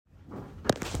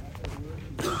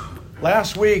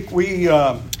Last week we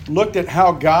looked at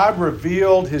how God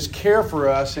revealed His care for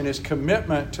us and His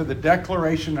commitment to the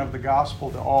declaration of the gospel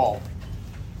to all.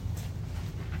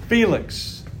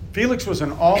 Felix was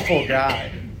an awful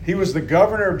guy. He was the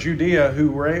governor of Judea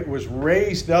who was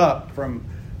raised up from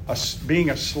being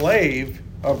a slave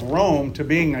of Rome to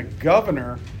being a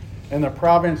governor in the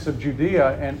province of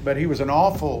Judea. But he was an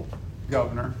awful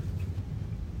governor.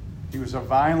 He was a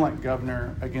violent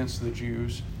governor against the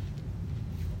Jews.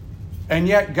 And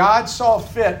yet God saw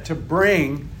fit to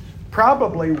bring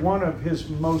probably one of His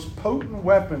most potent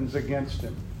weapons against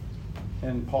him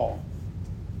in Paul.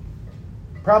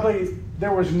 Probably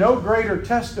there was no greater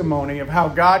testimony of how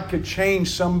God could change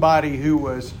somebody who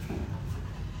was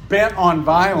bent on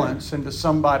violence into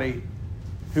somebody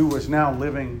who was now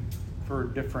living for a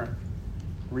different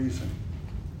reason,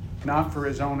 not for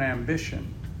his own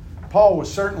ambition. Paul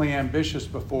was certainly ambitious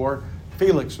before.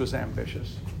 Felix was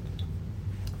ambitious.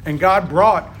 And God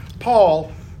brought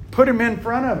Paul, put him in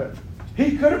front of it.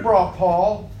 He could have brought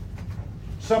Paul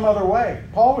some other way.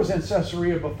 Paul was in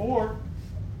Caesarea before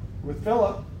with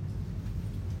Philip.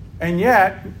 And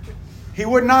yet, he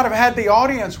would not have had the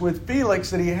audience with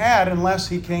Felix that he had unless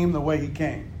he came the way he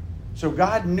came. So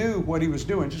God knew what He was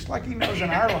doing, just like He knows in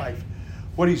our life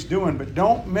what He's doing. But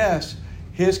don't miss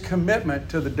His commitment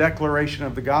to the declaration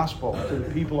of the gospel to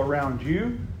the people around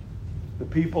you, the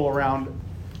people around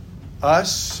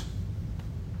us.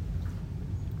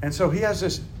 And so He has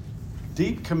this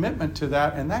deep commitment to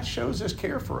that, and that shows His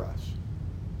care for us.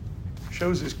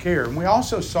 Shows His care. And we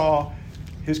also saw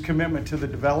His commitment to the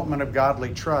development of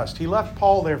godly trust. He left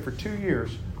Paul there for 2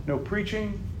 years. No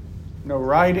preaching, no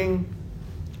writing,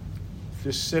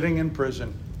 just sitting in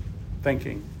prison,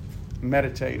 thinking,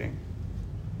 meditating,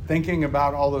 thinking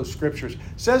about all those scriptures. It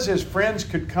says his friends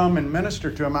could come and minister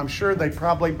to him. I'm sure they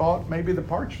probably bought maybe the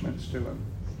parchments to him.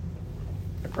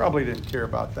 They probably didn't care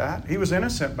about that. He was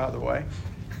innocent, by the way.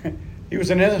 He was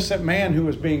an innocent man who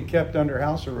was being kept under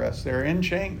house arrest there in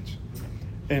chains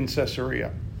in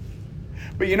Caesarea.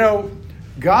 But you know,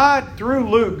 God, through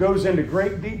Luke, goes into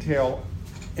great detail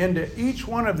into each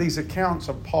one of these accounts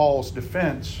of Paul's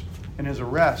defense and his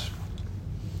arrest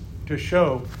to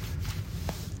show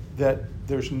that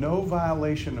there's no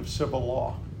violation of civil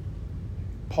law.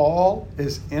 Paul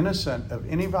is innocent of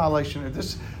any violation of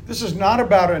this. This is not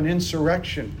about an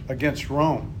insurrection against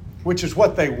Rome, which is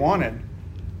what they wanted.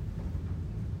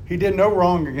 He did no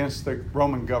wrong against the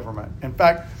Roman government. In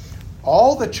fact,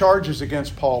 all the charges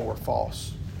against Paul were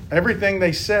false. Everything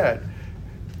they said.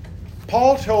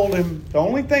 Paul told him, the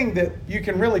only thing that you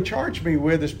can really charge me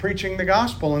with is preaching the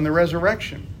gospel and the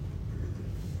resurrection.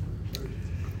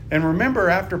 And remember,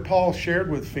 after Paul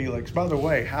shared with Felix, by the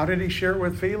way, how did he share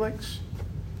with Felix?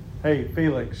 Hey,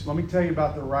 Felix, let me tell you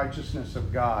about the righteousness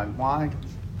of God. Why?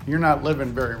 You're not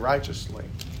living very righteously.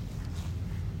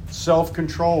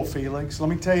 Self-control, Felix. Let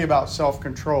me tell you about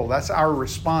self-control. That's our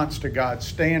response to God's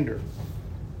standard.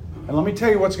 And let me tell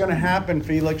you what's going to happen,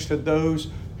 Felix, to those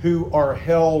who are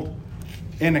held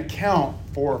in account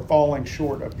for falling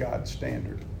short of God's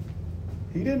standard.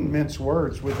 He didn't mince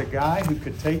words with a guy who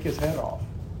could take his head off,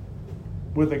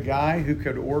 with a guy who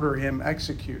could order him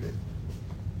executed.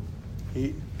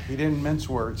 He didn't mince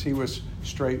words. He was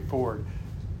straightforward.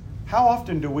 How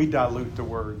often do we dilute the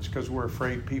words because we're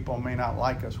afraid people may not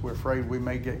like us? We're afraid we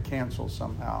may get canceled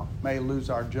somehow, may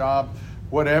lose our job,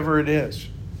 whatever it is.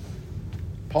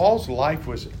 Paul's life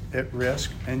was at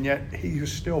risk, and yet he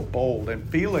was still bold. And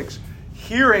Felix,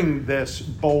 hearing this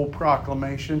bold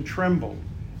proclamation, trembled.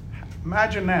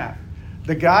 Imagine that.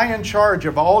 The guy in charge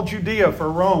of all Judea for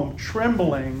Rome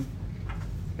trembling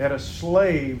at a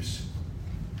slave's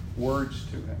words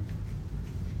to him.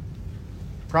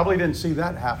 Probably didn't see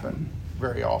that happen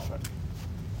very often.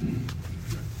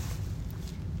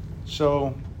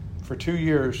 So, for 2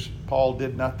 years, Paul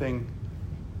did nothing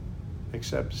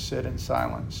except sit in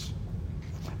silence.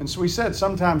 And so we said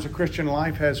sometimes a Christian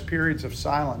life has periods of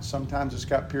silence. Sometimes it's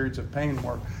got periods of pain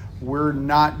where we're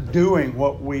not doing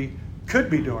what we could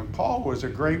be doing. Paul was a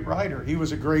great writer. He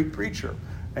was a great preacher.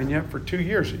 And yet for 2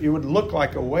 years, it would look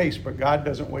like a waste, but God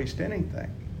doesn't waste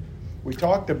anything. We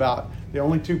talked about the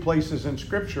only 2 places in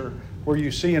Scripture where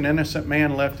you see an innocent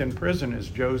man left in prison is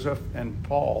Joseph and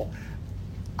Paul.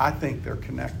 I think they're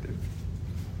connected.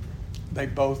 They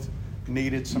both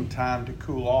needed some time to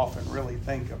cool off and really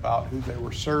think about who they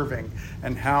were serving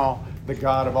and how the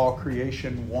God of all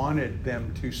creation wanted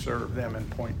them to serve them and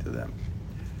point to them.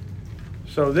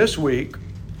 So this week,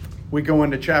 we go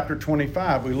into chapter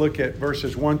 25. We look at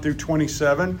verses 1 through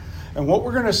 27. And what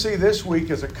we're going to see this week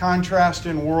is a contrast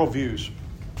in worldviews.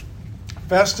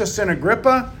 Festus and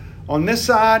Agrippa on this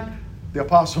side, the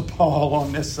Apostle Paul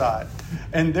on this side.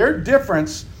 And their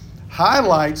difference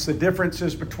highlights the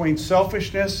differences between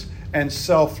selfishness and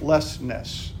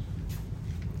selflessness.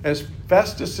 As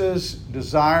Festus's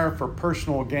desire for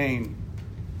personal gain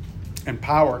and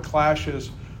power clashes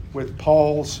with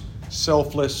Paul's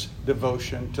selfless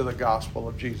devotion to the gospel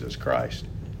of Jesus Christ.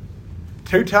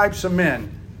 Two types of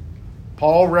men.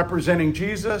 Paul representing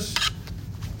Jesus,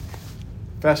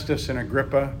 Festus and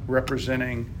Agrippa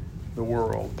representing the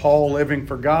world. Paul living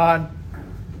for God,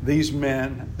 these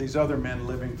other men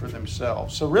living for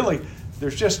themselves. So really,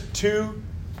 there's just two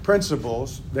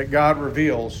principles that God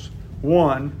reveals.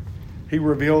 One, he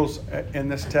reveals in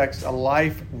this text a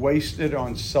life wasted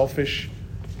on selfish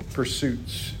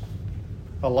pursuits.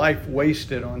 A life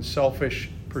wasted on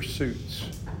selfish pursuits.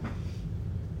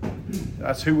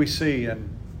 That's who we see in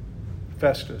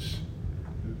Festus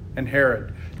and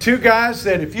Herod. Two guys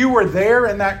that if you were there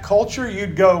in that culture,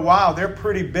 you'd go, wow, they're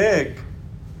pretty big.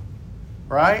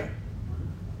 Right?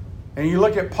 And you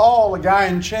look at Paul, a guy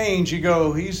in chains, you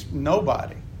go, he's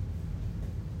nobody.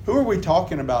 Who are we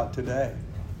talking about today?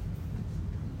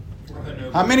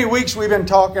 How many weeks we've been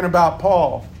talking about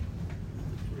Paul?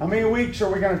 How many weeks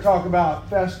are we going to talk about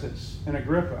Festus and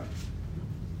Agrippa?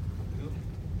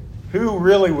 Who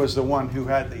really was the one who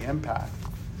had the impact?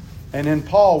 And in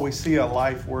Paul, we see a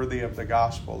life worthy of the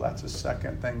gospel. That's the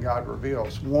second thing God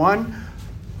reveals. One,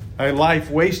 a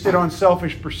life wasted on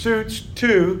selfish pursuits.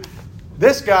 Two,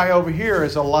 this guy over here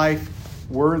is a life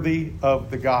worthy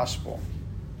of the gospel.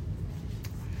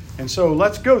 And so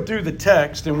let's go through the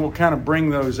text and we'll kind of bring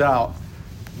those out.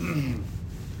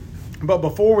 But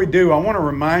before we do, I want to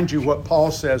remind you what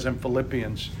Paul says in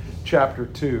Philippians chapter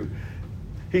 2.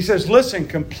 He says, listen,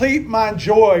 complete my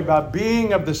joy by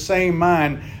being of the same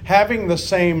mind, having the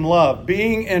same love,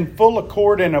 being in full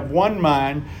accord and of one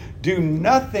mind. Do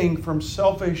nothing from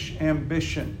selfish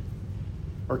ambition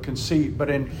or conceit, but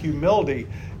in humility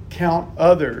count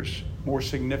others more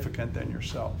significant than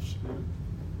yourselves.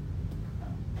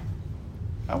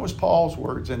 That was Paul's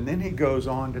words. And then he goes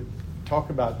on to talk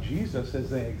about Jesus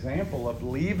as the example of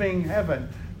leaving heaven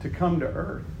to come to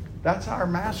earth. That's our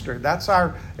master. That's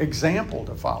our example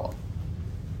to follow.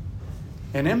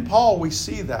 And in Paul, we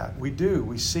see that. We do.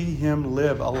 We see him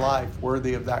live a life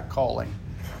worthy of that calling.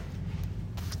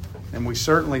 And we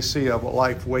certainly see a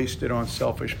life wasted on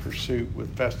selfish pursuit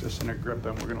with Festus and Agrippa,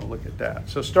 and we're going to look at that.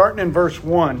 So starting in verse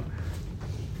 1.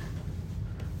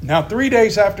 Now 3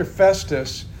 days after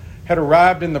Festus had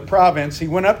arrived in the province, he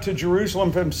went up to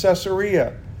Jerusalem from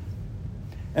Caesarea.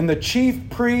 And the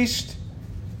chief priest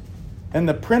and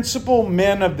the principal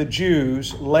men of the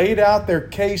Jews laid out their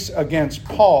case against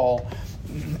Paul,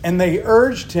 and they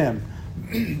urged him,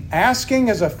 asking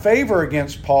as a favor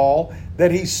against Paul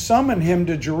that he summon him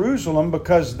to Jerusalem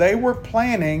because they were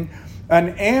planning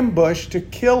an ambush to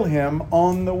kill him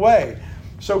on the way.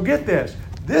 So get this.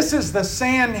 This is the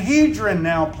Sanhedrin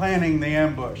now planning the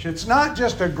ambush. It's not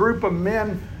just a group of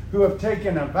men who have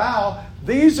taken a vow.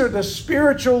 These are the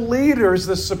spiritual leaders,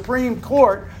 the Supreme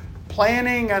Court,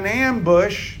 planning an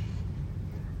ambush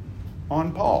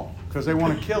on Paul because they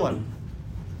want to kill him.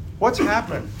 What's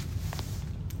happened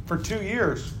for 2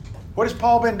 years? What has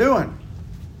Paul been doing?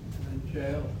 In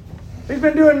jail. He's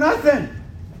been doing nothing.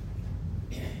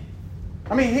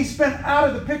 I mean, he's been out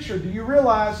of the picture. Do you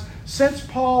realize since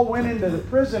Paul went into the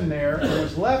prison there and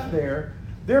was left there,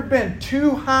 there have been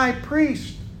 2 high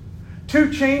priests,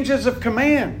 2 changes of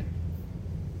command.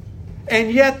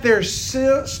 And yet there's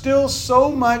still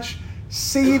so much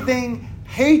seething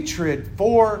hatred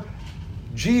for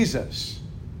Jesus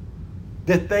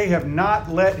that they have not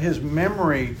let his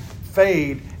memory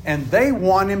fade, and they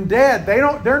want him dead.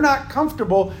 They're not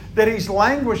comfortable that he's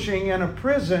languishing in a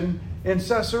prison in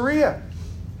Caesarea.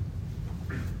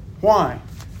 Why?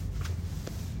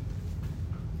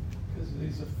 Because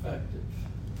he's effective.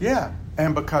 Yeah,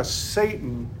 and because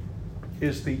Satan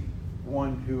is the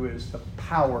one who is the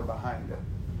power behind it.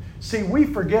 See, we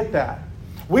forget that.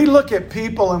 We look at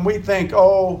people and we think,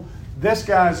 oh, this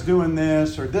guy's doing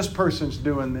this or this person's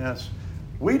doing this.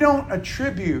 We don't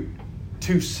attribute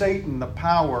to Satan the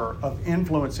power of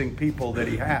influencing people that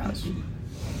he has.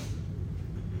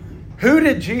 Who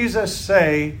did Jesus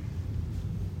say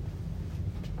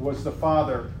was the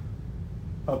father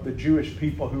of the Jewish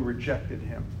people who rejected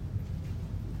him?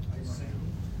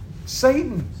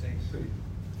 Satan.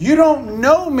 You don't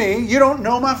know me, you don't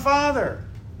know my Father.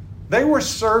 They were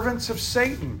servants of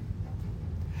Satan.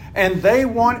 And they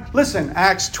want, listen,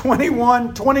 Acts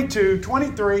 21, 22,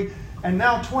 23, and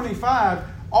now 25,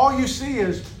 all you see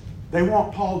is they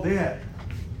want Paul dead.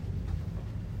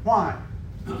 Why?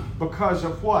 Because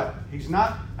of what? He's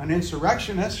not an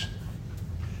insurrectionist.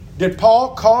 Did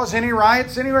Paul cause any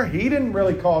riots anywhere? He didn't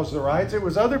really cause the riots. It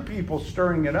was other people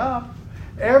stirring it up.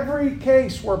 Every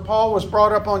case where Paul was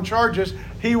brought up on charges,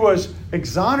 he was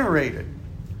exonerated.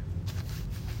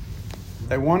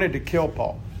 They wanted to kill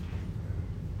Paul.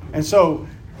 And so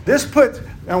this puts...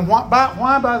 And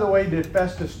why, by the way, did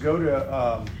Festus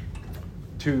go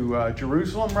to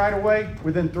Jerusalem right away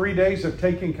within 3 days of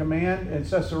taking command in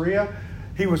Caesarea?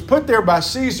 He was put there by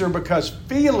Caesar because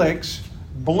Felix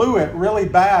blew it really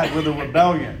bad with a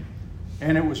rebellion.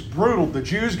 And it was brutal. The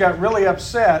Jews got really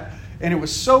upset. And it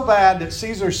was so bad that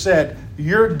Caesar said,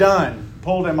 "You're done."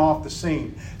 Pulled him off the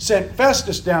scene. Sent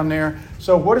Festus down there.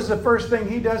 So what is the first thing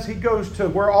he does? He goes to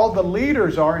where all the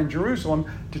leaders are in Jerusalem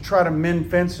to try to mend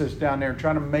fences down there,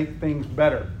 trying to make things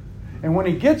better. And when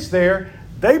he gets there,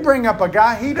 they bring up a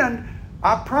guy.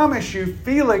 I promise you,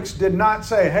 Felix did not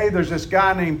say, "Hey, there's this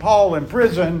guy named Paul in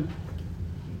prison."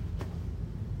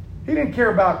 He didn't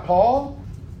care about Paul.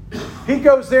 He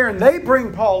goes there and they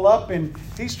bring Paul up and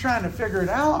he's trying to figure it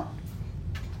out.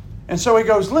 And so he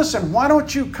goes, "Listen, why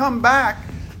don't you come back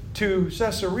to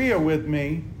Caesarea with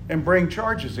me and bring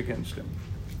charges against him?"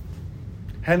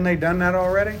 Hadn't they done that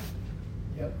already?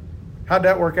 Yep. How'd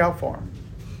that work out for them?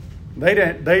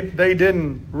 They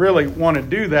didn't really want to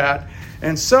do that.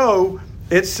 And so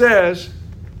it says,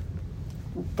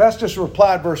 Festus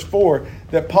replied, verse 4,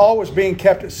 that Paul was being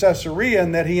kept at Caesarea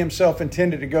and that he himself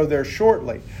intended to go there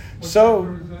shortly.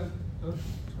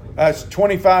 That's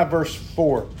 25 verse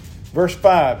 4. Verse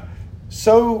 5.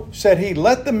 So said he,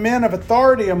 "Let the men of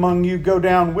authority among you go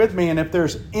down with me, and if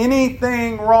there's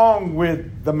anything wrong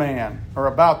with the man or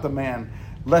about the man,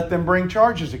 let them bring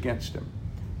charges against him."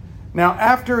 Now,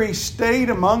 after he stayed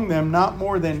among them not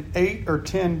more than 8 or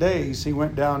 10 days, he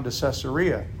went down to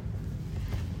Caesarea.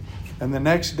 And the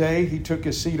next day, he took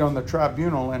his seat on the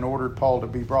tribunal and ordered Paul to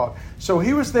be brought. So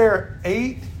he was there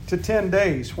 8 to 10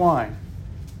 days. Why?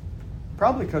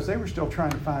 Probably because they were still trying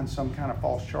to find some kind of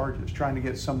false charges, trying to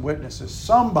get some witnesses.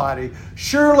 Somebody,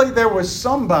 surely there was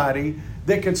somebody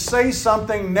that could say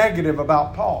something negative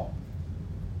about Paul.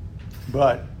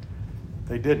 But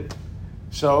they didn't.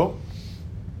 So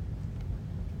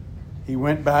he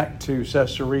went back to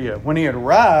Caesarea. When he had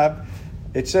arrived,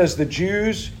 it says the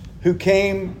Jews who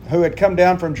had come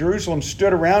down from Jerusalem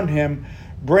stood around him,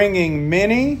 bringing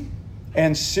many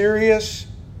and serious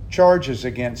charges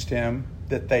against him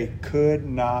that they could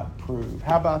not prove.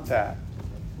 How about that?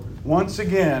 Once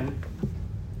again,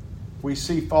 we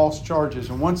see false charges.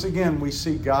 And once again, we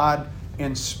see God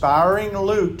inspiring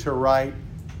Luke to write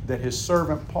that his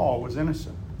servant Paul was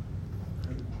innocent.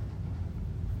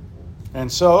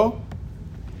 And so,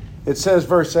 it says,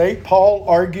 verse 8, Paul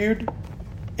argued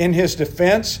in his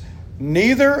defense,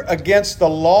 "Neither against the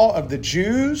law of the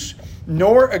Jews,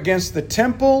 nor against the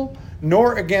temple,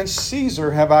 nor against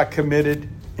Caesar have I committed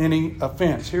any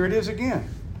offense." Here it is again.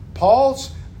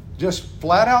 Paul's just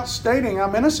flat out stating,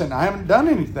 "I'm innocent. I haven't done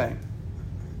anything."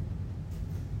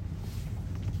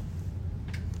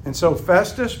 And so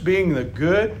Festus, being the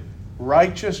good,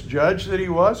 righteous judge that he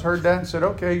was, heard that and said,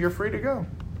 "Okay, you're free to go."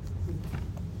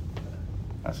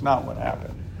 That's not what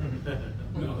happened.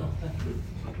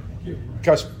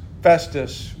 Because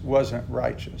Festus wasn't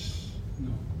righteous.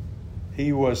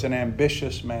 He was an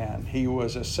ambitious man. He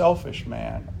was a selfish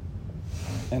man.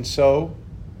 And so,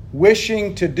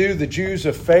 wishing to do the Jews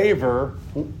a favor,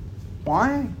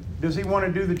 why does he want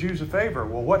to do the Jews a favor?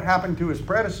 Well, what happened to his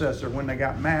predecessor when they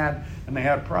got mad and they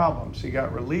had problems? He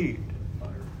got relieved.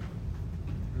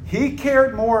 He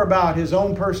cared more about his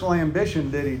own personal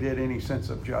ambition than he did any sense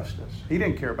of justice. He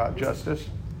didn't care about justice.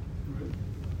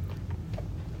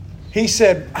 He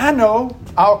said, "I know,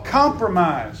 I'll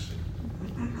compromise."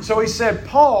 So he said,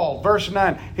 "Paul," verse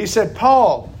 9, he said,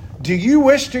 "Paul, do you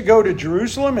wish to go to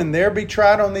Jerusalem and there be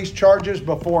tried on these charges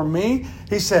before me?"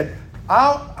 He said,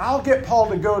 I'll get Paul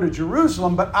to go to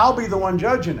Jerusalem, but I'll be the one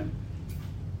judging him.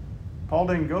 Paul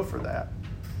didn't go for that.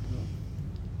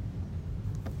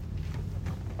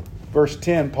 Verse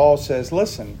 10, Paul says,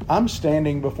 "Listen, I'm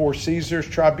standing before Caesar's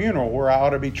tribunal where I ought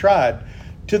to be tried.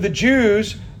 To the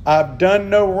Jews, I've done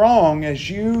no wrong, as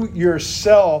you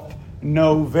yourself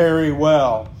know very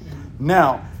well."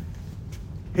 Now,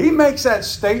 he makes that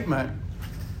statement.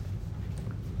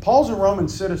 Paul's a Roman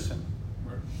citizen.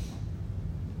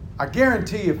 I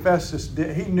guarantee you Festus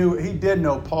he did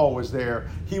know Paul was there.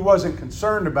 He wasn't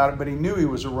concerned about it, but he knew he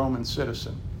was a Roman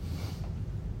citizen.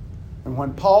 And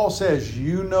when Paul says,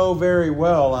 "You know very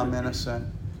well I'm innocent,"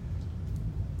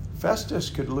 Festus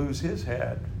could lose his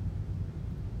head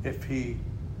if he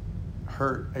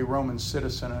hurt a Roman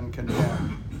citizen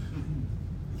uncondemned.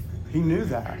 He knew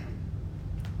that.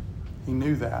 He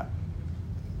knew that.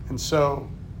 And so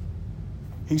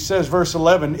He says, verse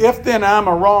 11, if then I'm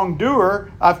a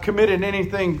wrongdoer, I've committed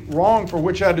anything wrong for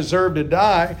which I deserve to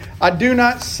die, I do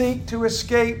not seek to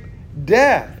escape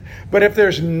death. But if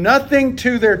there's nothing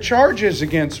to their charges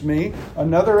against me,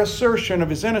 another assertion of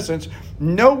his innocence,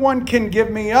 no one can give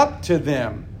me up to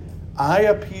them. I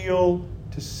appeal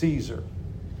to Caesar.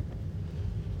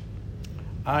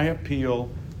 I appeal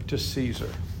to Caesar.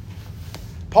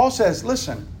 Paul says,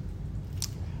 listen,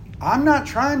 I'm not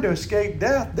trying to escape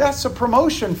death. That's a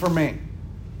promotion for me.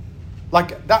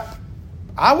 Like that,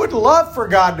 I would love for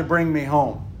God to bring me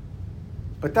home.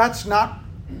 But that's not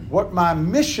what my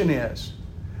mission is.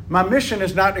 My mission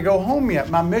is not to go home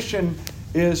yet. My mission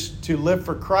is to live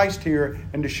for Christ here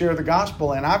and to share the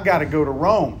gospel. And I've got to go to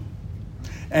Rome.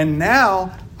 And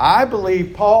now I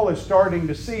believe Paul is starting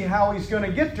to see how he's going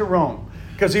to get to Rome,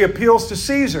 because he appeals to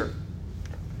Caesar.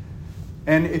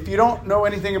 And if you don't know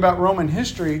anything about Roman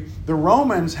history, the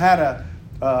Romans had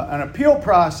an appeal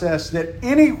process that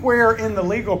anywhere in the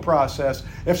legal process,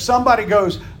 if somebody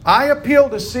goes, I appeal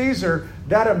to Caesar,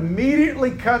 that immediately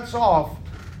cuts off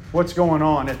what's going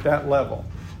on at that level.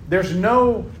 There's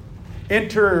no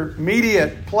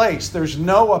intermediate place. There's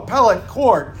no appellate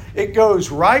court. It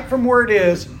goes right from where it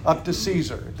is up to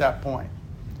Caesar at that point.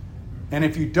 And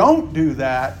if you don't do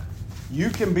that, you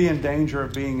can be in danger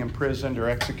of being imprisoned or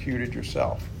executed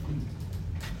yourself.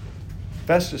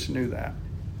 Festus knew that.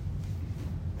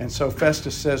 And so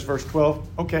Festus says, verse 12,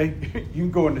 okay, you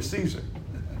can go into Caesar.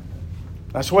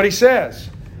 That's what he says.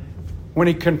 When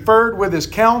he conferred with his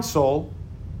council,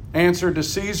 answered, to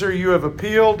Caesar you have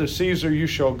appealed, to Caesar you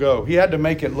shall go. He had to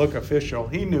make it look official.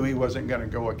 He knew he wasn't going to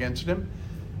go against him.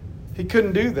 He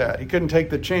couldn't do that. He couldn't take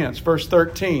the chance. Verse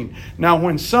 13. Now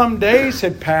when some days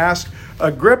had passed,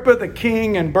 Agrippa the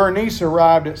king and Bernice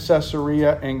arrived at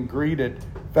Caesarea and greeted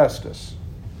Festus.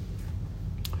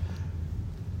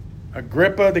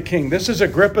 Agrippa the king. This is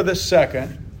Agrippa the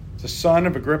second, the son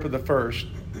of Agrippa the first.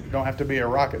 You don't have to be a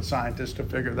rocket scientist to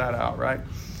figure that out, right?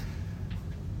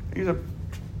 He's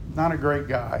not a great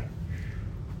guy.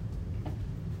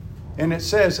 And it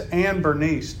says, and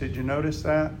Bernice. Did you notice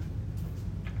that?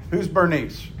 Who's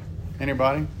Bernice?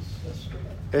 Anybody?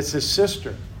 It's his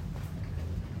sister.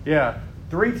 Yeah.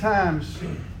 3 times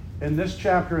in this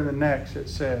chapter and the next it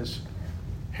says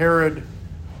Herod,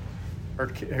 or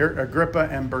Agrippa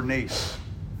and Bernice.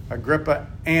 Agrippa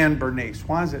and Bernice.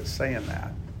 Why is it saying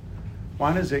that?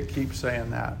 Why does it keep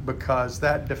saying that? Because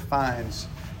that defines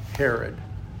Herod.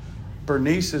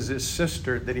 Bernice is his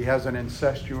sister that he has an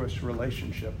incestuous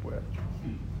relationship with.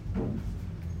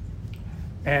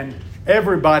 And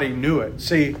everybody knew it.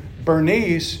 See,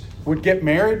 Bernice would get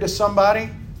married to somebody,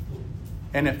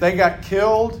 and if they got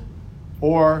killed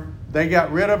or they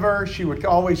got rid of her, she would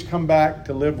always come back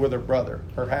to live with her brother,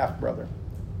 her half-brother.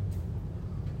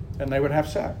 And they would have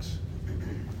sex.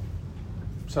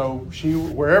 So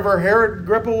wherever Herod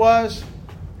Agrippa was,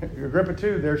 Agrippa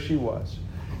too, there she was.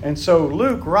 And so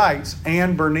Luke writes,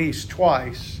 and Bernice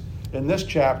twice in this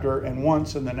chapter and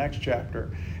once in the next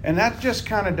chapter. And that just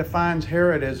kind of defines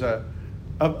Herod as a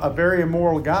very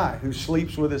immoral guy who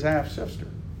sleeps with his half-sister.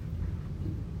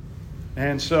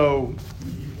 And so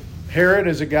Herod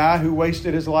is a guy who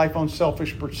wasted his life on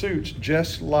selfish pursuits,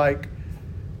 just like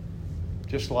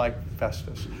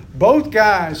Festus. Both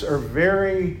guys are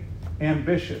very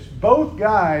ambitious. Both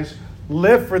guys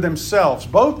live for themselves.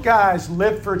 Both guys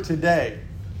live for today.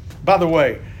 By the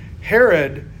way,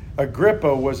 Herod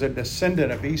Agrippa was a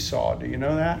descendant of Esau. Do you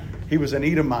know that? He was an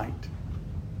Edomite.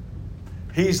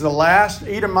 He's the last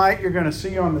Edomite you're going to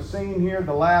see on the scene here.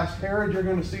 The last Herod you're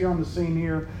going to see on the scene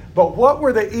here. But what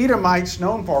were the Edomites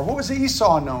known for? What was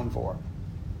Esau known for?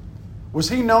 Was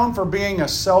he known for being a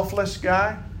selfless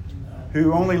guy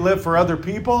who only lived for other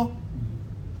people?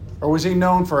 Or was he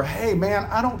known for, hey man,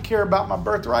 I don't care about my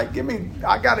birthright.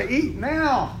 I got to eat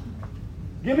now.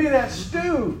 Give me that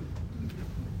stew.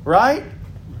 Right?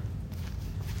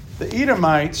 The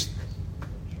Edomites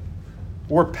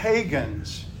were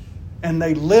pagans and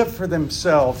they lived for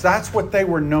themselves. That's what they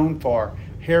were known for.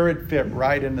 Herod fit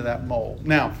right into that mold.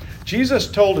 Now, Jesus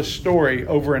told a story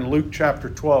over in Luke chapter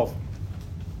 12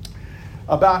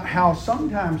 about how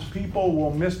sometimes people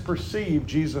will misperceive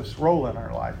Jesus' role in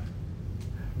our life.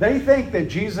 They think that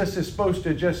Jesus is supposed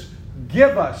to just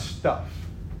give us stuff.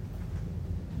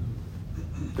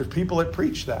 There's people that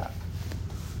preach that.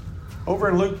 Over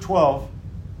in Luke 12,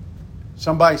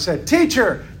 somebody said,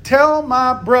 "Teacher, tell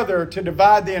my brother to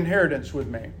divide the inheritance with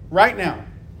me right now."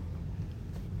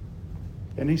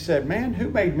 And he said, "Man, who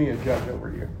made me a judge over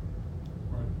you?"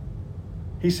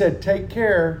 He said, "Take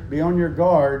care, be on your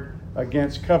guard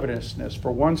against covetousness,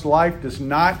 for one's life does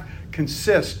not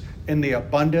consist in the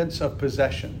abundance of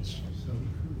possessions."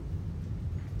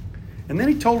 And then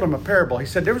he told him a parable. He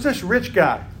said, there was this rich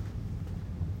guy.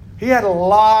 He had a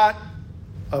lot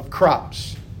of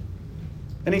crops.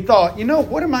 And he thought,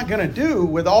 what am I going to do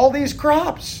with all these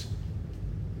crops?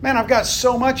 Man, I've got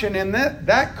so much. And in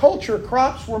that culture,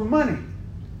 crops were money.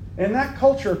 In that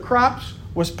culture, crops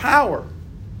was power.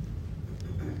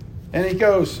 And he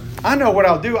goes, I know what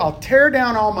I'll do. I'll tear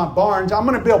down all my barns. I'm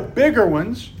going to build bigger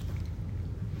ones.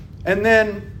 And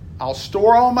then I'll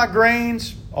store all my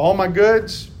grains, all my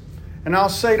goods. And I'll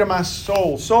say to my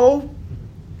soul,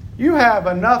 you have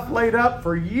enough laid up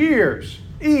for years.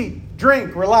 Eat,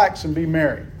 drink, relax, and be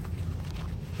merry.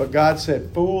 But God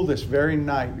said, fool, this very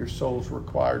night your soul's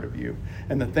required of you.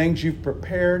 And the things you've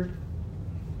prepared,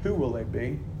 who will they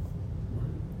be?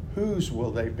 Whose will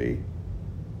they be?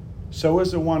 So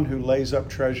is the one who lays up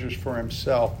treasures for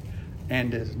himself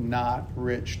and is not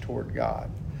rich toward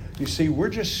God. You see, we're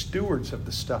just stewards of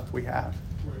the stuff we have.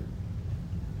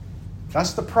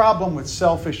 That's the problem with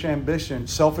selfish ambition,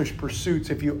 selfish pursuits.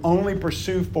 If you only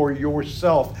pursue for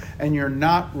yourself and you're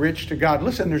not rich to God.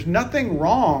 Listen, there's nothing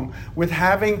wrong with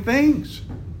having things.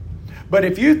 But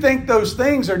if you think those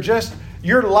things are just,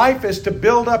 your life is to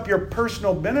build up your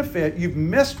personal benefit, you've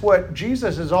missed what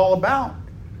Jesus is all about.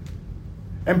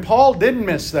 And Paul didn't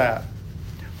miss that.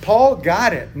 Paul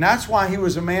got it. And that's why he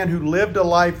was a man who lived a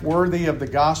life worthy of the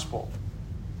gospel.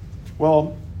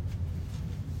 Well,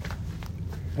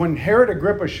 when Herod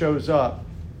Agrippa shows up,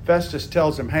 Festus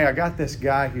tells him, hey, I got this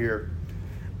guy here,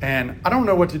 and I don't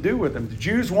know what to do with him. The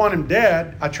Jews want him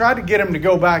dead. I tried to get him to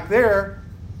go back there,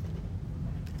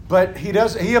 but he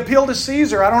appealed to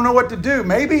Caesar. I don't know what to do.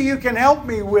 Maybe you can help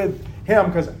me with him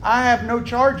because I have no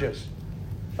charges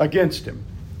against him.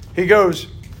 He goes,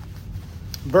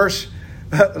 verse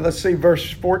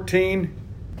 14.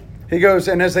 He goes,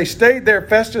 and as they stayed there,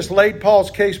 Festus laid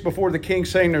Paul's case before the king,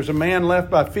 saying, there's a man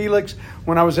left by Felix.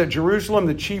 When I was at Jerusalem,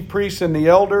 the chief priests and the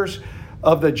elders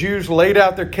of the Jews laid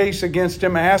out their case against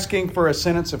him, asking for a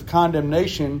sentence of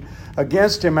condemnation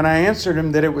against him. And I answered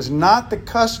him that it was not the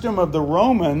custom of the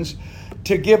Romans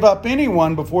to give up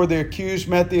anyone before the accused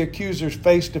met the accusers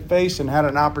face to face and had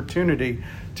an opportunity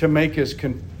to make his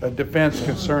defense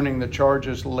concerning the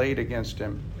charges laid against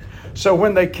him. So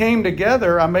when they came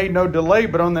together, I made no delay,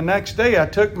 but on the next day I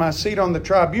took my seat on the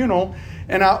tribunal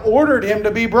and I ordered him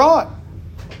to be brought.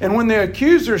 And when the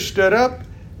accusers stood up,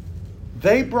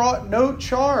 they brought no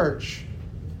charge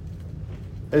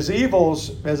as evil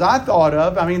as I thought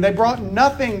of. I mean, they brought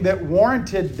nothing that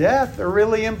warranted death or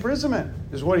really imprisonment,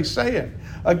 is what he's saying.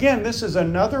 Again, this is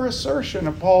another assertion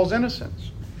of Paul's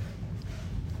innocence.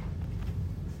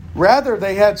 Rather,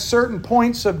 they had certain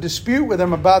points of dispute with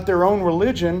him about their own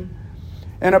religion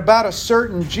and about a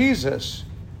certain Jesus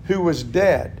who was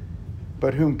dead,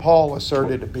 but whom Paul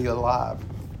asserted to be alive.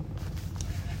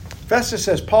 Festus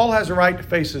says Paul has a right to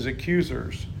face his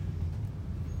accusers.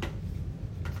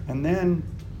 And then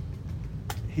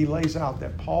he lays out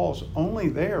that Paul's only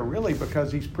there really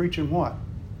because he's preaching what?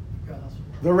 Gospel.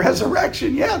 The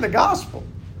resurrection. Yeah, the gospel.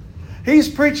 He's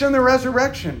preaching the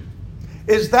resurrection.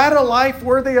 Is that a life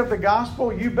worthy of the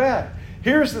gospel? You bet.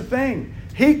 Here's the thing.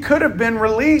 He could have been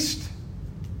released.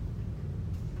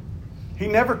 He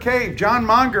never caved. John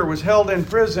Monger was held in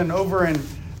prison over in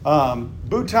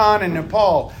Bhutan and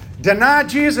Nepal. Deny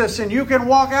Jesus and you can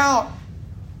walk out.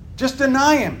 Just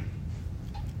deny him.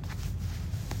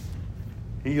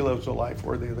 He lives a life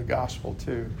worthy of the gospel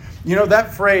too. You know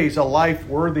that phrase, a life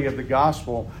worthy of the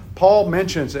gospel, Paul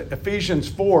mentions it. Ephesians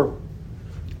 4,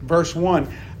 verse 1.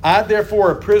 I, therefore,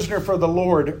 a prisoner for the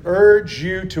Lord, urge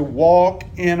you to walk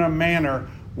in a manner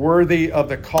worthy of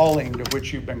the calling to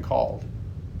which you've been called.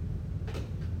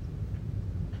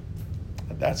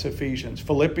 That's Ephesians.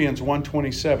 Philippians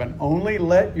 1:27. Only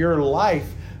let your life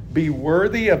be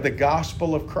worthy of the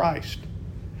gospel of Christ,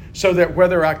 so that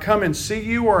whether I come and see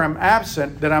you or am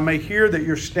absent, that I may hear that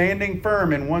you're standing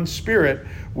firm in one spirit,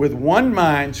 with one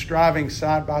mind, striving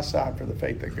side by side for the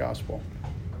faith of the gospel.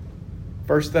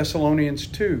 1 Thessalonians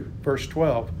 2, verse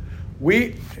 12.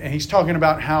 And he's talking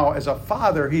about how, as a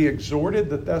father, he exhorted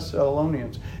the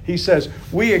Thessalonians. He says,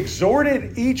 we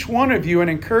exhorted each one of you and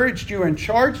encouraged you and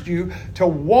charged you to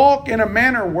walk in a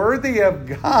manner worthy of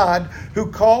God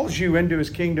who calls you into his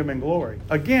kingdom and glory.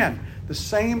 Again, the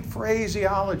same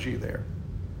phraseology there.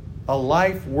 A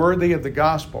life worthy of the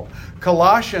gospel.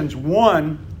 Colossians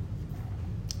 1,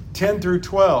 10 through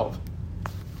 12.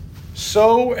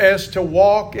 So as to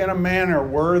walk in a manner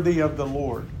worthy of the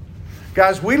Lord.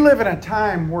 Guys, we live in a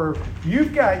time where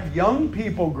you've got young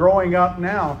people growing up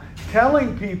now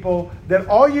telling people that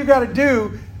all you got to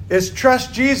do is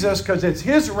trust Jesus because it's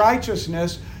his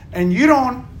righteousness and you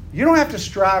don't have to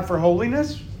strive for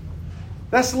holiness.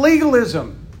 That's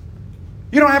legalism.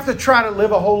 You don't have to try to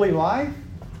live a holy life.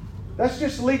 That's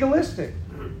just legalistic.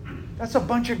 That's a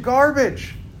bunch of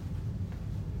garbage.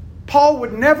 Paul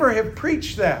would never have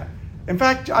preached that. In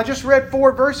fact, I just read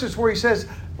 4 verses where he says,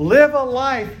 live a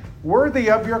life worthy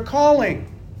of your calling.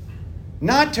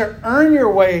 Not to earn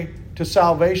your way to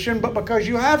salvation, but because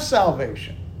you have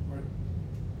salvation.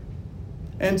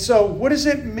 And so, what does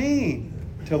it mean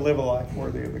to live a life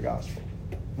worthy of the gospel?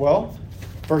 Well,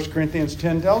 1 Corinthians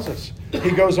 10 tells us.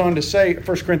 He goes on to say, 1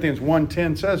 Corinthians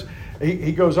 1:10 says,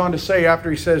 he goes on to say after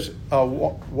he says,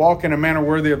 walk in a manner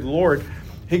worthy of the Lord,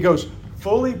 he goes,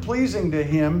 fully pleasing to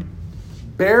Him,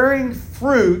 bearing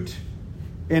fruit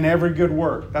in every good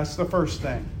work. That's the first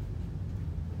thing.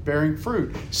 Bearing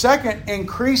fruit. Second,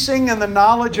 increasing in the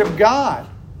knowledge of God.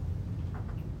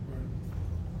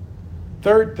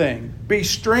 Third thing, be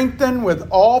strengthened with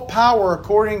all power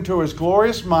according to His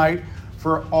glorious might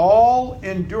for all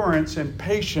endurance and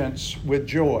patience with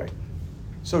joy.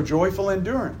 So joyful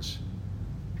endurance.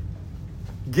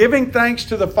 Giving thanks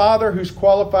to the Father who's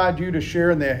qualified you to share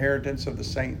in the inheritance of the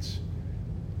saints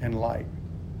in light.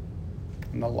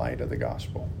 In the light of the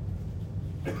gospel.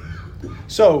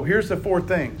 So here's the 4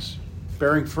 things.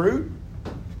 Bearing fruit.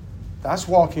 That's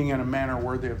walking in a manner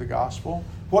worthy of the gospel.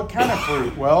 What kind of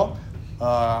fruit? Well,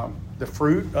 the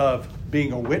fruit of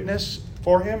being a witness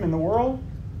for Him in the world.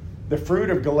 The fruit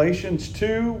of Galatians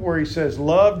 2, where he says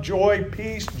love, joy,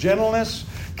 peace, gentleness,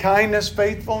 kindness,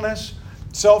 faithfulness,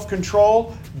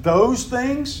 self-control. Those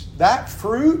things, that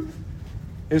fruit,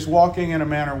 is walking in a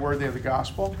manner worthy of the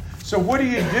gospel. So what do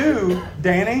you do,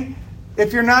 Danny,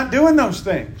 if you're not doing those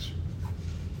things?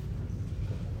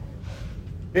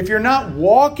 If you're not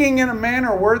walking in a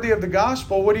manner worthy of the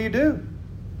gospel, what do you do?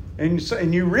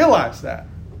 And you realize that.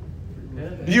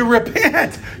 You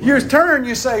repent. You turn,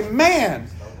 you say, man,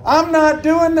 I'm not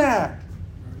doing that.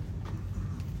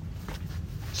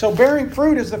 So bearing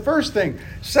fruit is the first thing.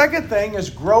 Second thing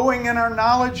is growing in our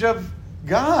knowledge of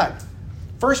God.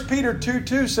 1 Peter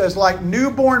 2:2 says, like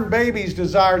newborn babies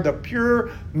desire the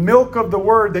pure milk of the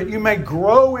word, that you may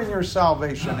grow in your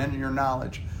salvation and in your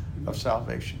knowledge of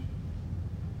salvation.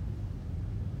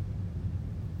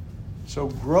 So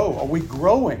grow. Are we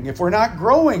growing? If we're not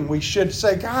growing, we should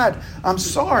say, God, I'm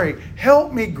sorry.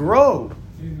 Help me grow.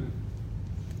 Amen.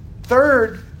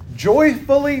 Third,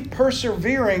 joyfully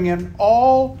persevering in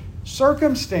all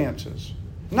circumstances.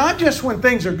 Not just when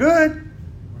things are good.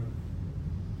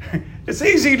 It's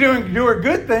easy doing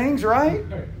good things, right?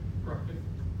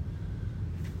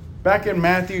 Back in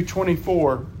Matthew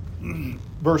 24,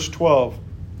 verse 12,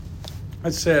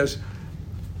 it says,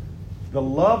 the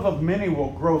love of many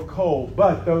will grow cold,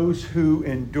 but those who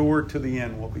endure to the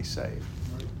end will be saved.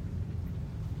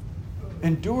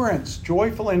 Endurance,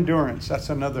 joyful endurance, that's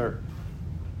another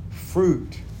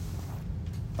fruit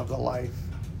of the life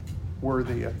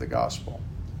worthy of the gospel.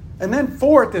 And then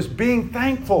fourth is being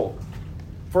thankful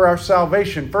for our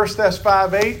salvation. 1 Thess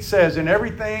 5:8 says, in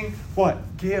everything,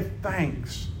 what? Give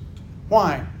thanks.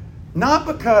 Why? Not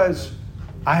because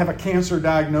I have a cancer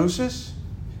diagnosis.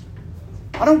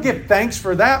 I don't give thanks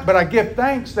for that, but I give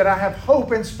thanks that I have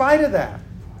hope in spite of that.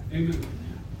 Amen.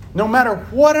 No matter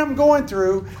what I'm going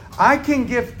through, I can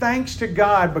give thanks to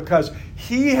God because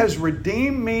He has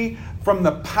redeemed me from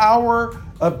the power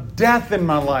of death in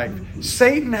my life.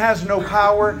 Satan has no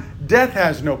power. Death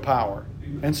has no power.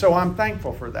 And so I'm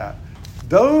thankful for that.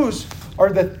 Those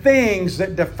are the things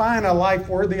that define a life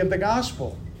worthy of the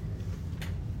gospel.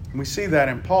 And we see that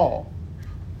in Paul.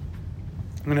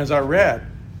 And as I read,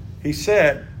 he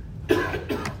said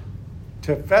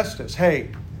to Festus, hey,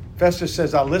 Festus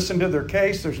says, I listened to their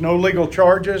case. There's no legal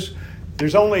charges.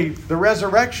 There's only the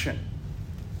resurrection.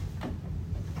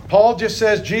 Paul just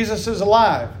says Jesus is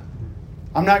alive.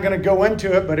 I'm not going to go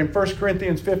into it, but in 1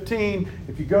 Corinthians 15,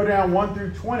 if you go down 1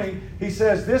 through 20, he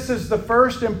says this is the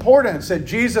first importance, that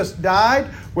Jesus died,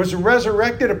 was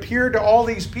resurrected, appeared to all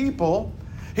these people.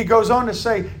 He goes on to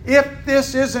say, if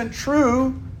this isn't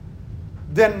true,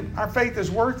 then our faith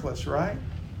is worthless, right?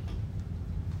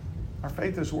 Our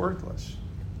faith is worthless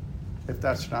if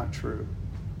that's not true.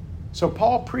 So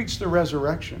Paul preached the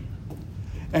resurrection.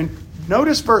 And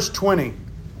notice verse 20.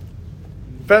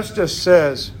 Festus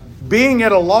says, being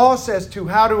at a loss as to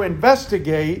how to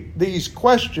investigate these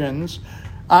questions,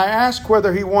 I asked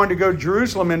whether he wanted to go to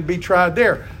Jerusalem and be tried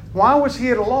there. Why was he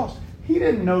at a loss? He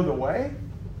didn't know the way.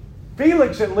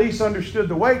 Felix at least understood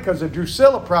the way because of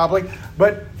Drusilla probably,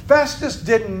 but Festus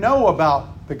didn't know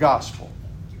about the gospel.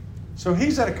 So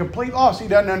he's at a complete loss. He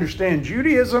doesn't understand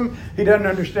Judaism. He doesn't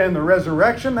understand the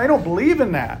resurrection. They don't believe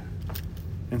in that.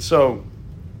 And so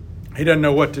he doesn't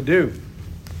know what to do.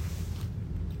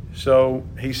 So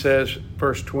he says,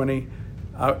 verse 20,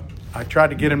 I tried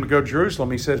to get him to go to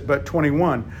Jerusalem. He says, but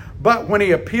 21. But when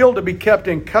he appealed to be kept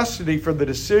in custody for the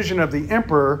decision of the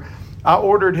emperor, I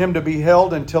ordered him to be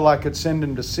held until I could send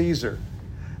him to Caesar.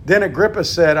 Then Agrippa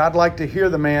said, I'd like to hear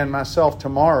the man myself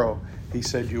tomorrow. He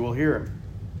said, you will hear him.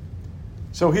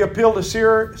 So he appealed to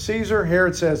Caesar.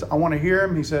 Herod says, I want to hear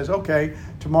him. He says, okay,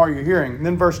 tomorrow you're hearing. And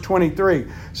then verse 23.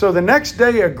 So the next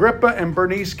day Agrippa and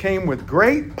Bernice came with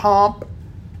great pomp,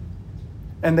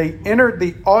 and they entered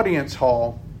the audience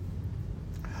hall.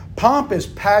 Pomp is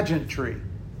pageantry,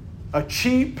 a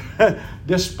cheap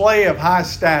display of high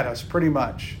status, pretty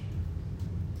much.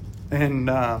 And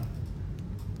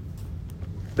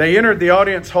they entered the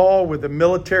audience hall with the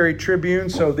military tribune.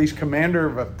 So these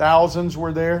commander of thousands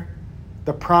were there,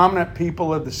 the prominent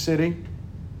people of the city.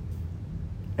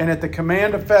 And at the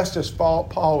command of Festus,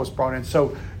 Paul was brought in.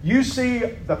 So you see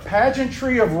the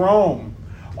pageantry of Rome,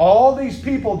 all these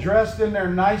people dressed in their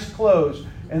nice clothes,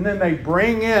 and then they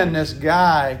bring in this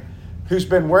guy who's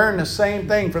been wearing the same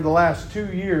thing for the last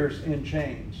 2 years in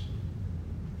chains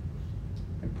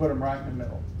and put him right in the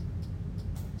middle.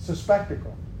 It's a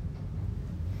spectacle.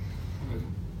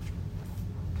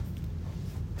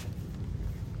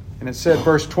 And it said,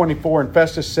 verse 24, and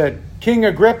Festus said, King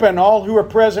Agrippa and all who are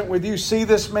present with you, see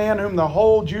this man whom the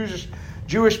whole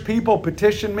Jewish people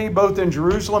petitioned me, both in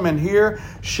Jerusalem and here,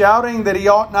 shouting that he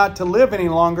ought not to live any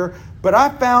longer. But I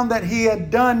found that he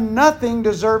had done nothing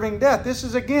deserving death. This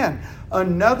is, again,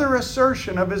 another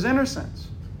assertion of his innocence.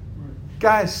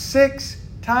 Guys, 6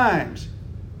 times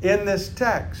in this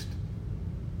text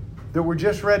that were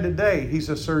just read today, he's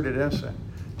asserted innocent.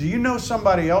 Do you know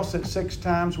somebody else that 6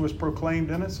 times was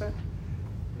proclaimed innocent?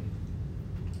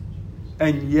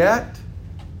 And yet,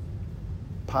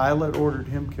 Pilate ordered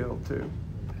him killed too.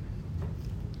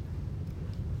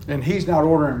 And he's not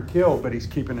ordering him killed, but he's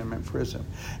keeping him in prison.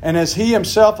 And as he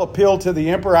himself appealed to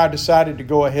the emperor, I decided to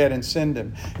go ahead and send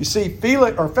him. You see,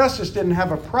 Festus didn't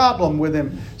have a problem with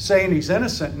him saying he's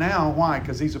innocent now. Why?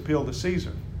 Because he's appealed to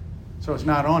Caesar. So it's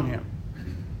not on him.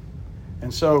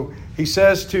 And so he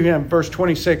says to him, verse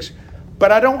 26,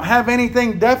 but I don't have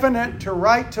anything definite to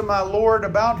write to my Lord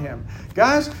about him.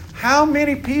 Guys, how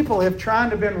many people have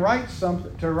tried to write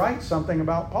something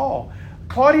about Paul?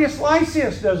 Claudius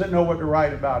Lysias doesn't know what to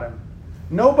write about him.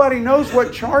 Nobody knows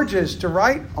what charges to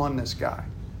write on this guy.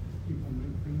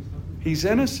 He's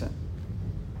innocent.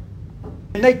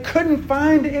 And they couldn't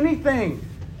find anything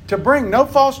to bring. No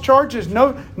false charges,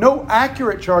 no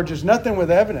accurate charges, nothing with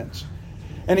evidence.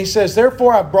 And he says,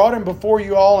 therefore I brought him before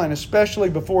you all, and especially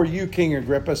before you, King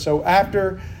Agrippa, so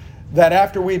after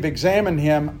we've examined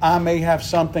him, I may have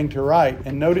something to write.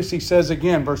 And notice he says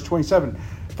again, verse 27,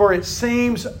 for it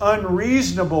seems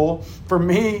unreasonable for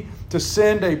me to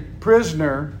send a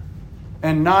prisoner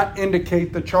and not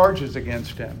indicate the charges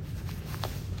against him.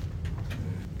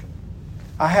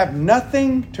 I have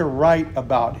nothing to write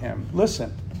about him.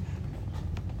 Listen.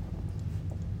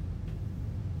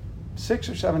 6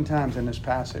 or 7 times in this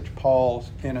passage,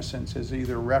 Paul's innocence is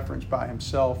either referenced by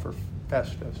himself or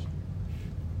Festus.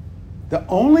 The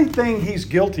only thing he's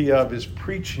guilty of is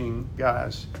preaching,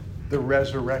 guys, the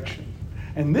resurrection.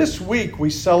 And this week we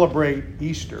celebrate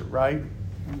Easter, right?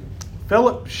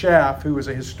 Philip Schaff, who was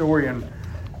a historian,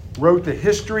 wrote The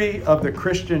History of the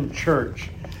Christian Church.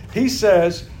 He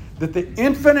says that the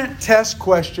infinite test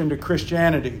question to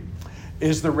Christianity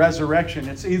is the resurrection.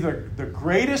 It's either the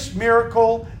greatest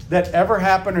miracle that ever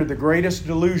happened or the greatest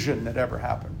delusion that ever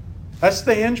happened. That's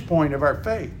the hinge point of our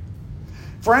faith.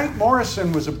 Frank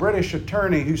Morrison was a British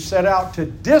attorney who set out to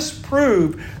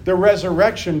disprove the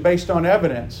resurrection based on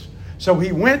evidence. So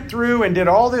he went through and did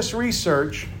all this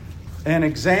research and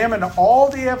examined all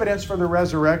the evidence for the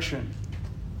resurrection.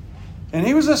 And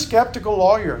he was a skeptical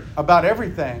lawyer about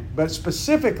everything, but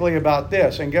specifically about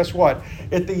this. And guess what?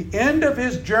 At the end of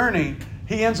his journey,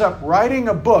 he ends up writing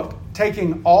a book,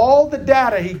 taking all the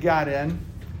data he got in,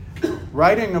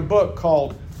 writing a book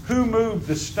called Who Moved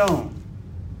the Stone,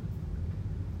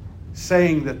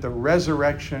 saying that the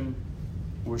resurrection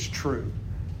was true.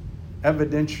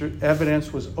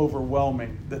 Evidence was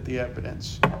overwhelming that the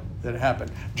evidence that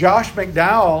happened. Josh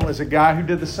McDowell is a guy who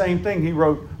did the same thing. He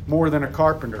wrote More Than a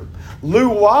Carpenter. Lou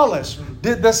Wallace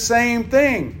did the same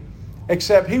thing,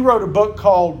 except he wrote a book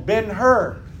called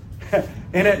Ben-Hur,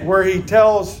 in it where he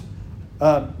tells,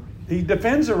 he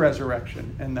defends the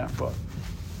resurrection in that book.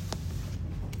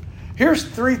 Here's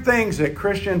 3 things that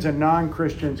Christians and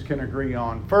non-Christians can agree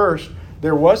on. First,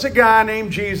 there was a guy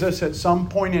named Jesus at some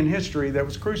point in history that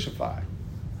was crucified.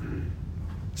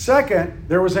 Second,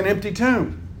 there was an empty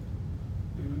tomb.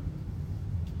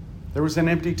 There was an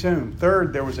empty tomb.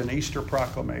 Third, there was an Easter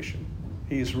proclamation.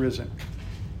 He is risen.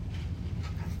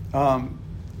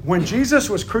 When Jesus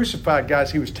was crucified,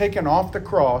 guys, he was taken off the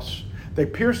cross. They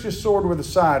pierced his sword with a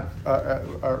side,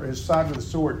 or his side with a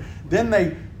sword. Then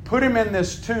they put him in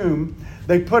this tomb.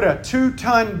 They put a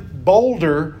 2-ton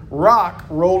boulder, rock,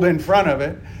 rolled in front of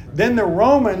it. Then the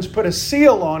Romans put a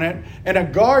seal on it and a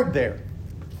guard there.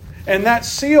 And that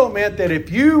seal meant that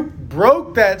if you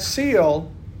broke that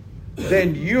seal,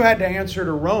 then you had to answer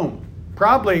to Rome.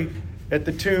 Probably at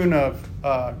the tune of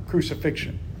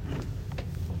crucifixion.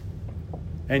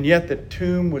 And yet the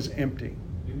tomb was empty.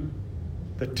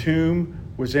 The tomb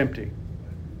was empty.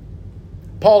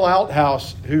 Paul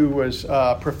Althaus, who was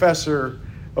a professor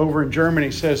over in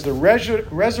Germany, says the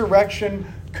resurrection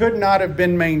could not have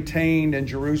been maintained in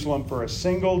Jerusalem for a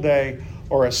single day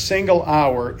or a single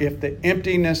hour if the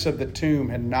emptiness of the tomb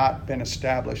had not been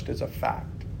established as a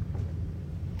fact.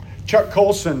 Chuck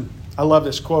Colson, I love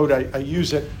this quote, I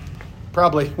use it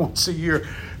probably once a year,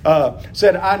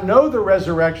 said, "I know the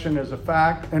resurrection is a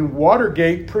fact, and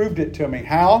Watergate proved it to me."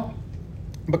 How?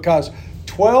 Because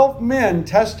 12 men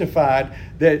testified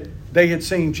that they had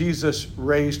seen Jesus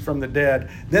raised from the dead.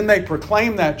 Then they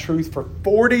proclaimed that truth for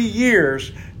 40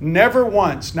 years. Never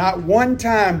once, not one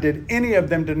time did any of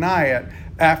them deny it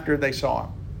after they saw him.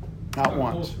 Not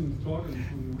once.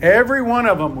 Every one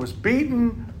of them was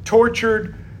beaten,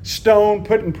 tortured, stoned,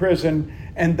 put in prison,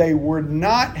 and they would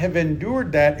not have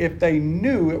endured that if they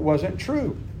knew it wasn't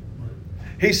true.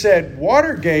 He said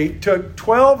Watergate took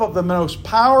 12 of the most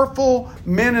powerful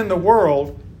men in the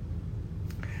world,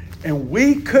 and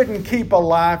we couldn't keep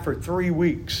alive for 3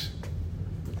 weeks.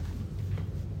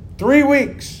 3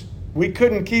 weeks. We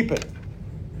couldn't keep it.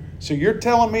 So you're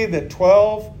telling me that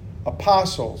 12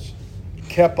 apostles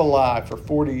kept alive for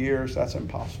 40 years? That's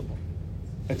impossible.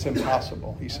 It's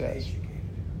impossible, he says.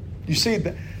 You see,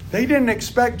 they didn't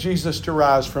expect Jesus to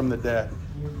rise from the dead.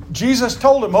 Jesus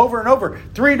told them over and over,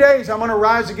 3 days I'm going to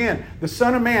rise again. The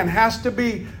Son of Man has to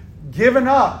be given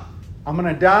up. I'm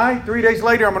going to die. 3 days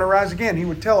later, I'm going to rise again. He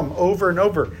would tell them over and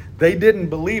over. They didn't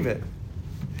believe it.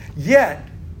 Yet,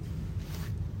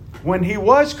 when he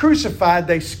was crucified,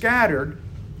 they scattered.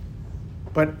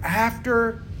 But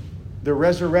after the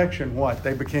resurrection, what?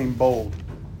 They became bold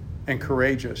and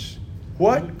courageous.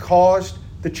 What caused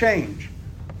the change?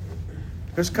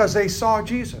 It's because they saw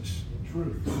Jesus.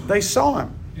 They saw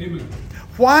him. Amen.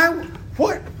 Why?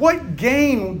 What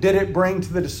gain did it bring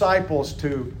to the disciples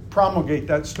to promulgate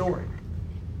that story?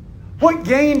 What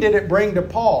gain did it bring to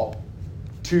Paul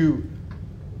to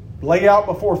lay out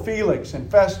before Felix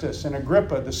and Festus and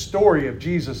Agrippa the story of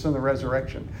Jesus and the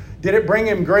resurrection? Did it bring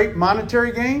him great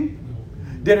monetary gain?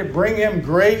 Did it bring him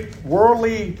great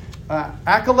worldly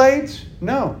accolades?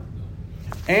 No.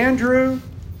 Andrew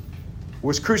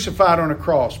was crucified on a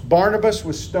cross. Barnabas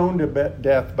was stoned to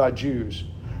death by Jews.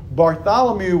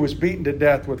 Bartholomew was beaten to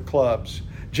death with clubs.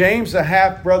 James, the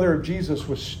half-brother of Jesus,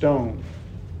 was stoned.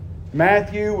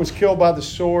 Matthew was killed by the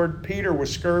sword. Peter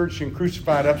was scourged and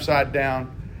crucified upside down.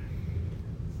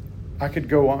 I could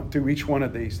go on through each one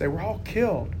of these. They were all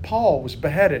killed. Paul was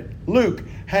beheaded. Luke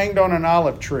hanged on an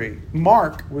olive tree.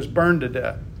 Mark was burned to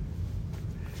death.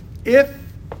 If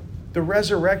the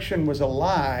resurrection was a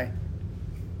lie,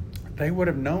 they would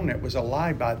have known it was a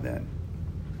lie by then.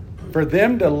 For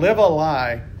them to live a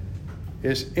lie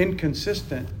is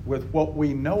inconsistent with what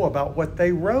we know about what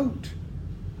they wrote.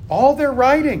 All their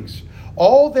writings,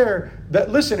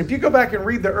 listen, if you go back and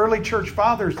read the early church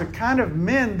fathers, the kind of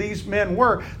men these men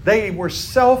were, they were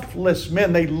selfless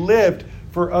men. They lived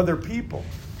for other people.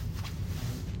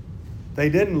 They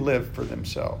didn't live for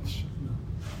themselves.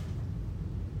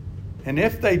 And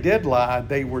if they did lie,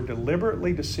 they were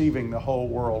deliberately deceiving the whole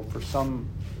world for some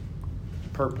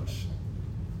purpose.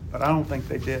 But I don't think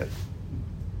they did.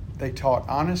 They taught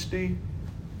honesty,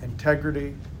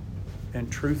 integrity,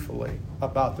 and truthfully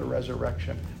about the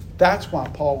resurrection. That's why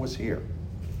Paul was here.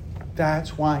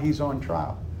 That's why he's on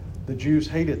trial. The Jews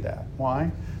hated that.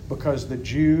 Why? Because the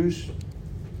Jews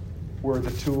were the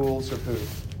tools of who?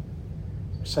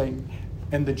 Satan.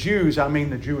 And the Jews, I mean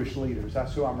the Jewish leaders.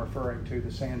 That's who I'm referring to,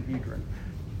 the Sanhedrin.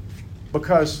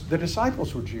 Because the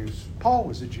disciples were Jews. Paul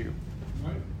was a Jew.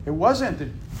 Right. It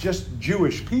wasn't just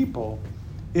Jewish people.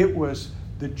 It was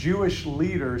the Jewish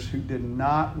leaders who did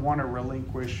not want to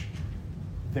relinquish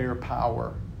their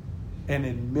power and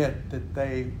admit that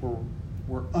they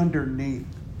were underneath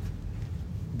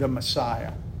the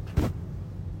Messiah.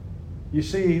 You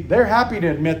see, they're happy to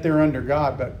admit they're under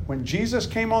God, but when Jesus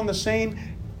came on the scene,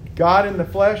 God in the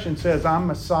flesh, and says, I'm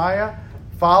Messiah,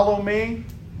 follow me,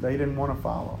 they didn't want to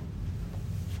follow.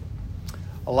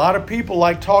 A lot of people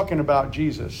like talking about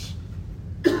Jesus,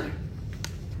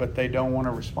 but they don't want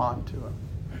to respond to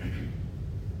him.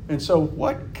 And so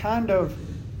what kind of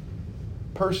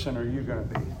person are you going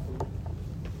to be?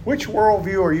 Which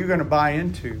worldview are you going to buy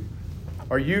into?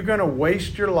 Are you going to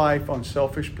waste your life on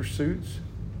selfish pursuits?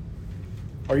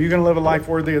 Are you going to live a life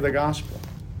worthy of the gospel?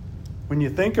 When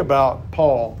you think about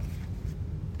Paul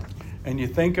and you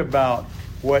think about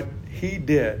what he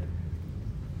did,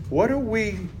 what are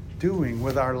we doing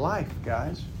with our life,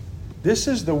 guys? This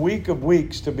is the week of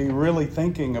weeks to be really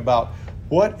thinking about,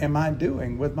 what am I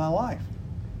doing with my life?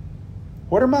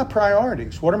 What are my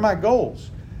priorities? What are my goals?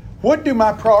 What do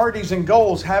my priorities and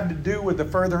goals have to do with the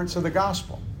furtherance of the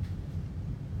gospel?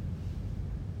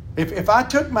 If I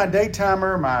took my day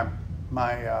timer,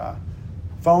 my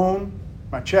phone,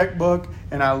 my checkbook,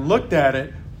 and I looked at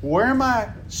it, where am I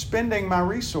spending my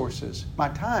resources, my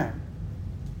time,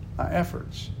 my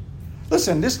efforts?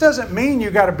 Listen, this doesn't mean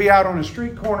you got to be out on a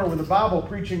street corner with a Bible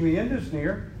preaching the end is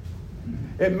near.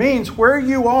 It means where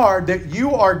you are, that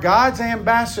you are God's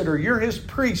ambassador. You're His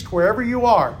priest wherever you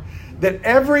are. That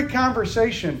every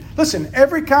conversation, listen,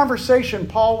 every conversation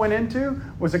Paul went into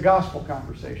was a gospel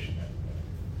conversation.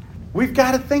 We've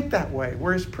got to think that way.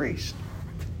 We're His priest.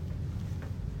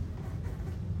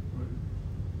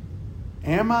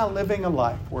 Am I living a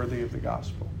life worthy of the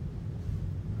gospel?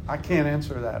 I can't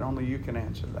answer that. Only you can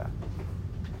answer that.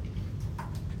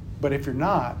 But if you're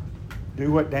not,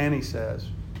 do what Danny says.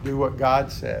 Do what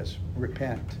God says.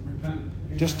 Repent.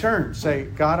 Just turn. Say,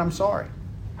 God, I'm sorry.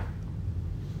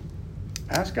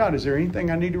 Ask God, is there anything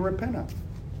I need to repent of?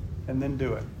 And then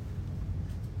do it.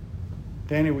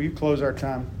 Danny, will you close our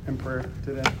time in prayer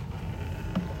today?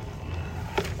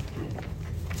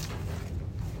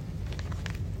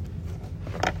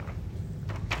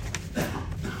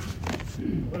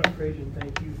 Lord, I praise you and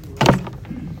thank you for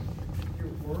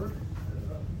your word.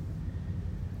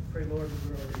 Pray, Lord,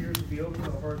 that our ears will be open,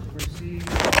 our hearts will receive,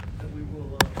 that we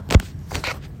will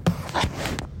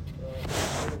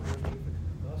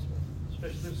gospel,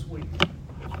 especially this week.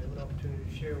 We have an opportunity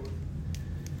to share with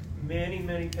many,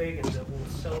 many pagans that will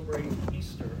celebrate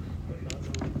Easter, but not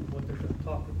know what they're going to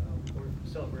talk about or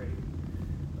celebrate.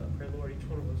 Pray, Lord, each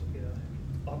one of us will get an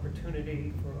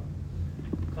opportunity for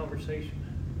a conversation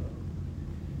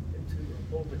and to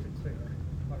boldly declare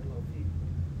our love for you.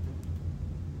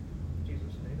 In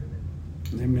Jesus' name,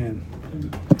 amen.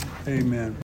 Amen. Amen.